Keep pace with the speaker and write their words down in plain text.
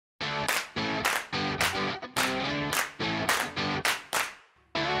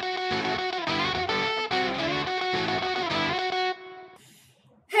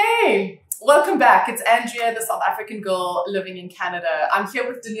back. It's Andrea, the South African girl living in Canada. I'm here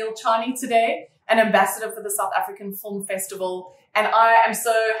with Daneal Charney today, an ambassador for the South African Film Festival. And I am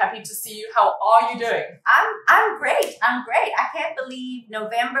so happy to see you. How are you doing? I'm great. I'm great. I can't believe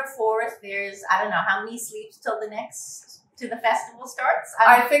November 4th, there's, I don't know how many sleeps till the festival starts.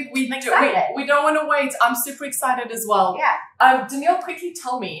 I think we don't want to wait. I'm super excited as well. Yeah. Daneal, quickly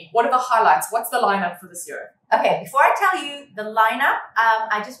tell me, what are the highlights? What's the lineup for this year? Okay, before I tell you the lineup,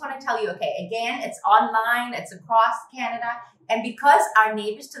 I just want to tell you, okay, again, it's online, it's across Canada. And because our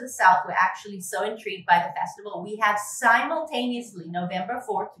neighbors to the south were actually so intrigued by the festival, we have simultaneously November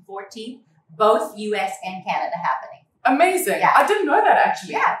 4th to 14th, both US and Canada happening. Amazing. Yeah. I didn't know that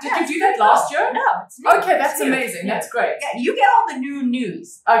actually. Yeah. Did you do that last year? No, it's new. Okay, that's amazing. That's great. Yeah, you get all the new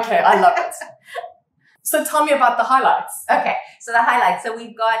news. Okay, I love it. So tell me about the highlights. Okay, so the highlights. So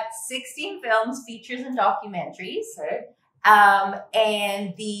we've got 16 films, features, and documentaries. Okay.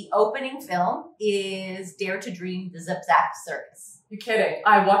 And the opening film is Dare to Dream, the Zip Zap Circus. You're kidding.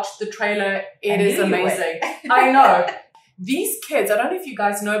 I watched the trailer. It is amazing. I know. These kids, I don't know if you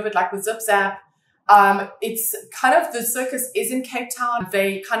guys know, but like with Zip Zap, it's kind of, the circus is in Cape Town.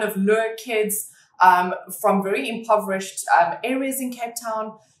 They kind of lure kids from very impoverished areas in Cape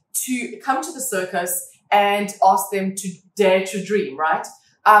Town to come to the circus and ask them to dare to dream, right?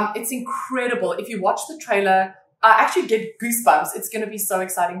 It's incredible. If you watch the trailer, I actually get goosebumps. It's going to be so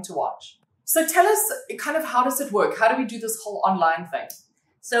exciting to watch. So tell us kind of, how does it work? How do we do this whole online thing?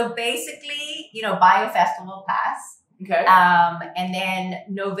 So basically, buy a festival pass. Okay. And then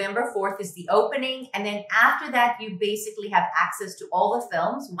November 4th is the opening. And then after that, you basically have access to all the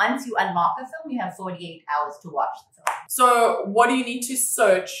films. Once you unlock a film, you have 48 hours to watch the film. So what do you need to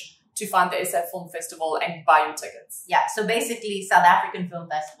search to find the SAFF Film Festival and buy your tickets? Yeah. So basically South African Film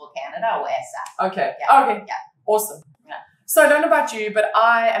Festival Canada or SAFF. Okay. Yeah. Okay. Yeah. Awesome. Yeah. So I don't know about you, but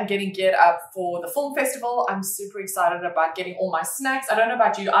I am getting geared up for the film festival. I'm super excited about getting all my snacks. I don't know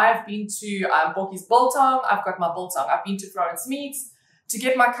about you. I've been to Borky's Biltong. I've got my biltong. I've been to Florence Meats to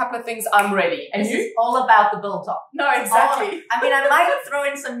get my couple of things. I'm ready. And this you? is all about the biltong. No, exactly. I might throw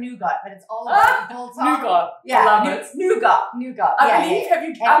in some nougat, but it's all about the biltong. Nougat. Yeah. I love it. Nougat. I believe.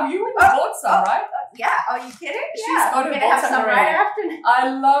 Have you bought some, right? Yeah. Are you kidding? She's got a have some already. right after.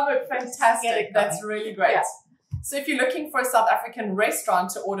 I love it. Fantastic. It That's really great. Yeah. So if you're looking for a South African restaurant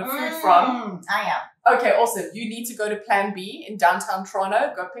to order food from, I am. Okay, awesome. You need to go to Plan B in downtown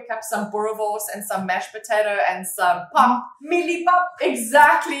Toronto. Go pick up some boerewors and some mashed potato and some pop. Millie pop.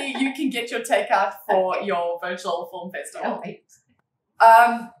 Exactly. You can get your takeout for your virtual film festival.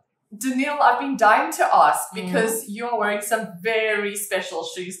 Daneal, I've been dying to ask because you are wearing some very special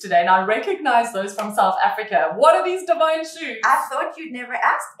shoes today, and I recognize those from South Africa. What are these divine shoes? I thought you'd never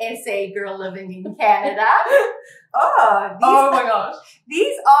asked SA girl living in Canada. Oh my gosh.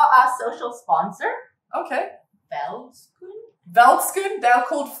 These are our social sponsor. Okay. Veldskoen. They're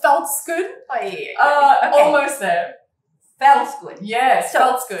called Veldskoen. Oh, yeah. Almost there. Veldskoen. Yes, so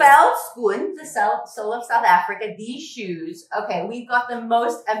Veldskoen. Veldskoen, the soul of South Africa, these shoes, okay, we've got the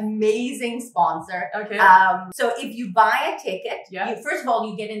most amazing sponsor. Okay. So if you buy a ticket, first of all,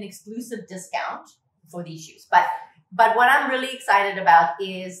 you get an exclusive discount for these shoes. But what I'm really excited about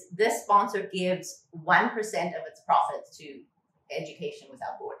is this sponsor gives 1% of its profits to Education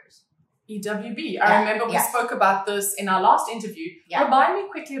Without Borders. EWB. I remember we spoke about this in our last interview. Remind me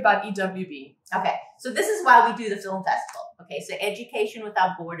quickly about EWB. Okay, so this is why we do the film festival. Okay, so Education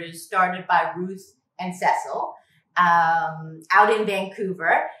Without Borders started by Ruth and Cecil out in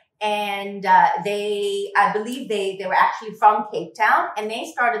Vancouver. And I believe they were actually from Cape Town, and they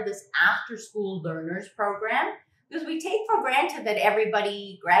started this after-school learners program because we take for granted that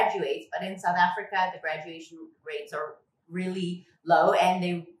everybody graduates, but in South Africa, the graduation rates are really low,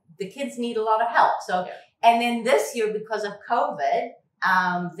 and the kids need a lot of help. So, and then this year, because of COVID,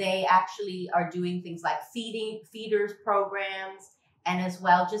 they actually are doing things like feeders programs, and as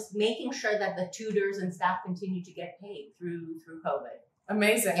well just making sure that the tutors and staff continue to get paid through COVID.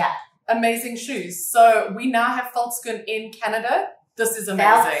 Amazing. Yeah. Amazing shoes. So we now have Veldskoen in Canada. This is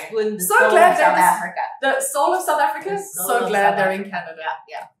amazing. Veldskoen, the so soul glad of South Africa. The soul of South Africa. So glad they're in Canada.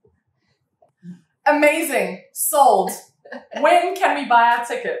 Yeah. Amazing. Sold. When can we buy our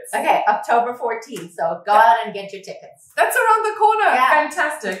tickets? Okay, October 14th. So go out and get your tickets. That's around the corner. Yeah.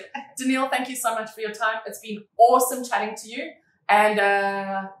 Fantastic. Daneal, thank you so much for your time. It's been awesome chatting to you. And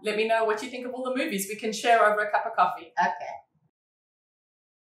let me know what you think of all the movies. We can share over a cup of coffee. Okay.